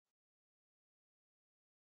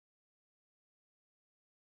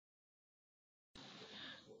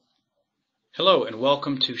Hello and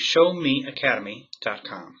welcome to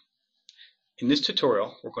ShowMeAcademy.com. In this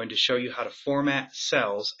tutorial, we're going to show you how to format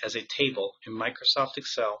cells as a table in Microsoft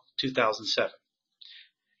Excel 2007.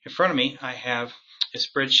 In front of me, I have a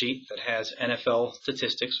spreadsheet that has NFL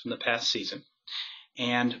statistics from the past season.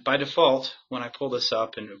 And by default, when I pull this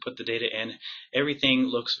up and put the data in, everything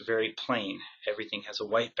looks very plain. Everything has a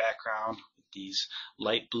white background with these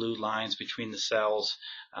light blue lines between the cells.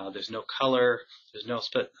 There's no color, there's no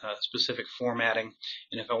specific formatting.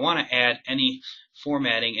 And if I want to add any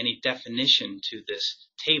formatting, any definition to this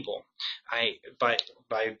table, I by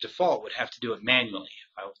default would have to do it manually.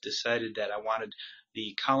 I decided that I wanted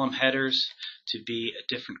the column headers to be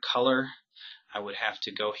a different color. I would have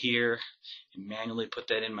to go here and manually put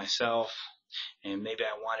that in myself, and maybe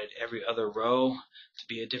I wanted every other row to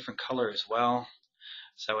be a different color as well,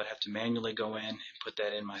 so I would have to manually go in and put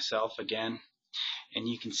that in myself again. And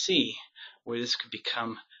you can see where this could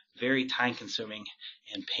become very time consuming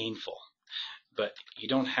and painful, but you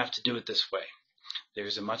don't have to do it this way.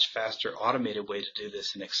 There's a much faster automated way to do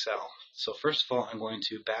this in Excel. So first of all, I'm going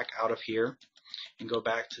to back out of here and go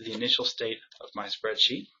back to the initial state of my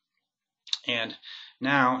spreadsheet. And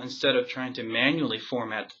now, instead of trying to manually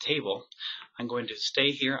format the table, I'm going to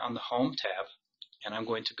stay here on the Home tab, and I'm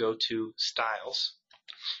going to go to Styles.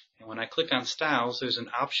 And when I click on Styles, there's an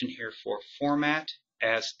option here for Format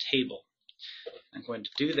as Table. I'm going to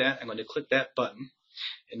do that. I'm going to click that button.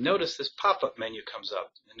 And notice this pop-up menu comes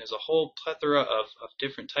up, and there's a whole plethora of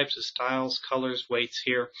different types of styles, colors, weights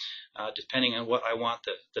here, depending on what I want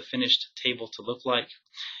the finished table to look like.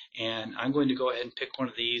 And I'm going to go ahead and pick one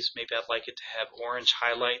of these. Maybe I'd like it to have orange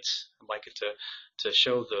highlights. I'd like it to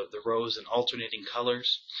show the rows in alternating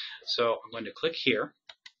colors. So I'm going to click here.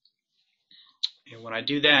 And when I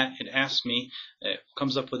do that, it asks me, it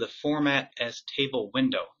comes up with a Format as Table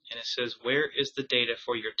window. And it says, where is the data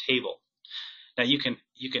for your table? Now you can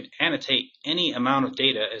annotate any amount of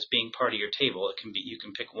data as being part of your table. It can be, you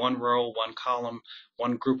can pick one row, one column,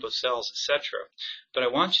 one group of cells, etc. But I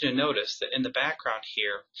want you to notice that in the background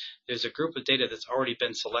here, there's a group of data that's already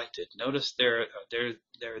been selected. Notice there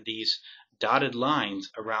are these dotted lines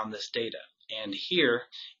around this data. And here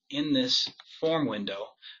in this form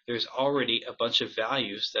window, there's already a bunch of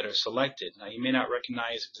values that are selected. Now you may not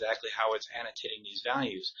recognize exactly how it's annotating these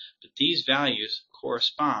values, but these values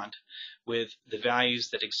correspond with the values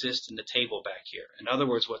that exist in the table back here. In other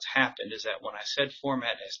words, what's happened is that when I said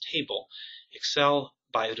format as table, Excel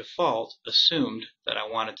by default assumed that I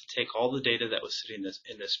wanted to take all the data that was sitting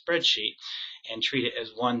in this spreadsheet and treat it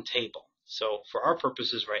as one table. So for our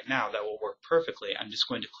purposes right now, that will work perfectly. I'm just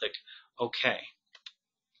going to click OK.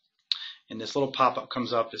 And this little pop-up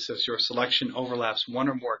comes up. It says your selection overlaps one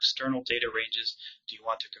or more external data ranges. Do you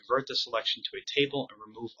want to convert the selection to a table and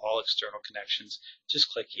remove all external connections? Just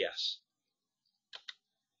click yes.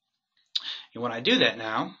 And when I do that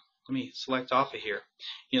now, let me select off of here,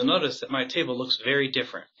 you'll notice that my table looks very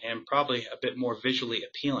different and probably a bit more visually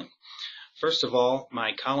appealing. First of all,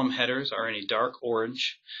 my column headers are in a dark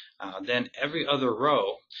orange. Then every other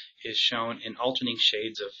row is shown in alternating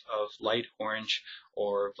shades of light orange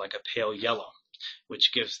or like a pale yellow,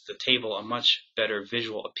 which gives the table a much better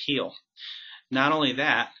visual appeal. Not only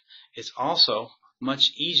that, it's also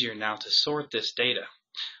much easier now to sort this data.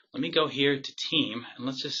 Let me go here to Team, and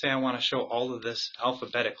let's just say I want to show all of this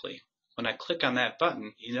alphabetically. When I click on that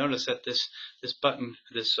button, you notice that this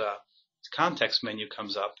context menu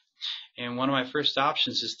comes up, and one of my first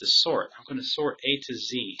options is to sort. I'm going to sort A to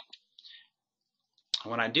Z.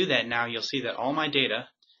 When I do that now, you'll see that all my data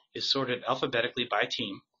is sorted alphabetically by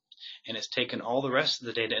team, and it's taken all the rest of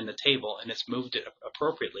the data in the table and it's moved it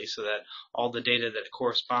appropriately so that all the data that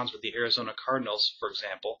corresponds with the Arizona Cardinals, for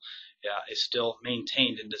example, is still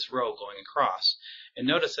maintained in this row going across. And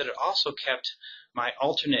notice that it also kept my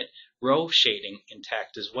alternate row shading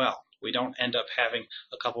intact as well. We don't end up having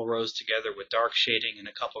a couple rows together with dark shading and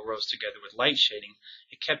a couple rows together with light shading.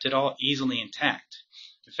 It kept it all easily intact.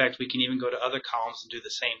 In fact, we can even go to other columns and do the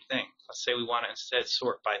same thing. Let's say we want to instead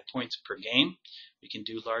sort by points per game. We can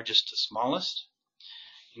do largest to smallest.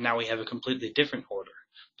 Now we have a completely different order,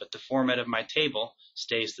 but the format of my table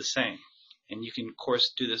stays the same. And you can, of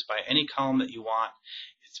course, do this by any column that you want.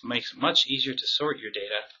 It makes it much easier to sort your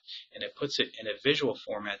data, and it puts it in a visual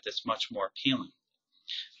format that's much more appealing.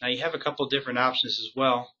 Now you have a couple different options as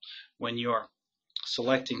well when you're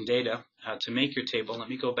selecting data to make your table. Let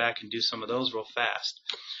me go back and do some of those real fast.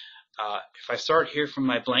 If I start here from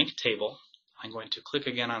my blank table, I'm going to click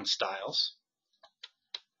again on Styles,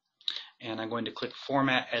 and I'm going to click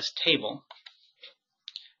Format as Table,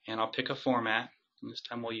 and I'll pick a format, and this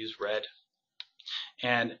time we'll use red.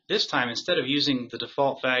 And this time, instead of using the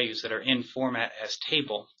default values that are in Format as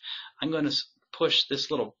Table, I'm going to push this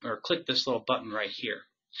little, or click this little button right here.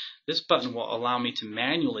 This button will allow me to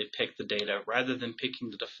manually pick the data rather than picking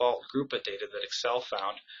the default group of data that Excel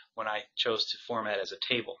found when I chose to format as a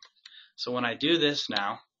table. So when I do this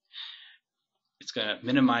now, it's going to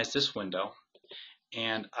minimize this window,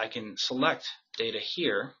 and I can select data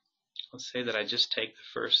here. Let's say that I just take the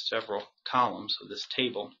first several columns of this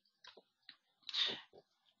table,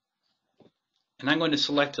 and I'm going to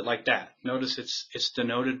select it like that. Notice it's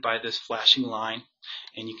denoted by this flashing line,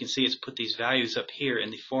 and you can see it's put these values up here in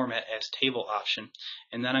the Format as Table option.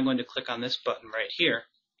 And then I'm going to click on this button right here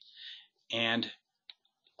and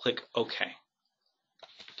click OK.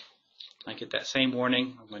 I get that same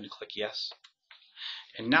warning. I'm going to click Yes.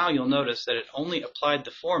 And now you'll notice that it only applied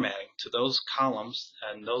the formatting to those columns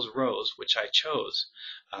and those rows which I chose,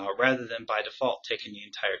 rather than by default taking the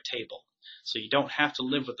entire table. So you don't have to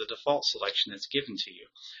live with the default selection that's given to you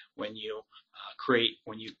when you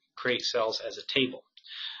create cells as a table.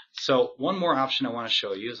 So one more option I want to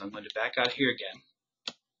show you is I'm going to back out here again,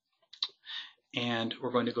 and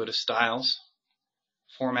we're going to go to Styles,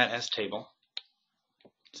 Format as Table.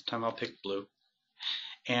 This time I'll pick blue.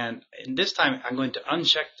 And this time I'm going to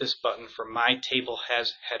uncheck this button for My Table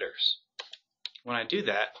Has Headers. When I do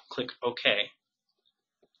that, click OK.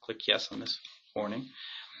 Click Yes on this warning.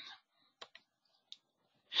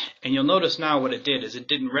 And you'll notice now what it did is it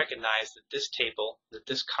didn't recognize that this table, that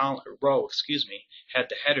this row, had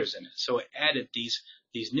the headers in it. So it added these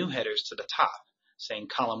new headers to the top, saying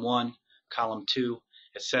column 1, column 2,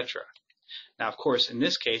 etc. Now, of course, in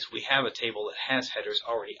this case, we have a table that has headers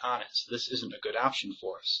already on it, so this isn't a good option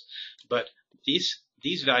for us. But these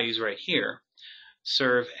values right here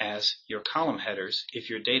serve as your column headers if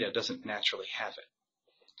your data doesn't naturally have it.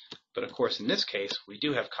 But of course, in this case, we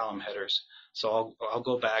do have column headers, so I'll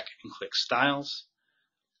go back and click Styles,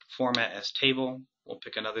 Format as Table. We'll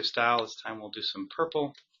pick another style. This time we'll do some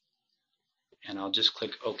purple, and I'll just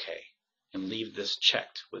click OK and leave this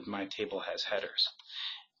checked with My Table Has Headers.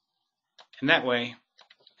 And that way,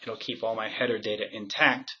 it'll keep all my header data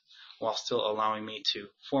intact while still allowing me to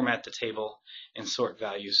format the table and sort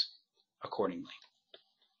values accordingly.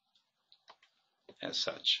 As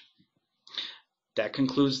such. That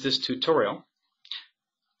concludes this tutorial.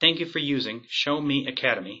 Thank you for using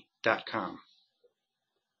ShowMeAcademy.com.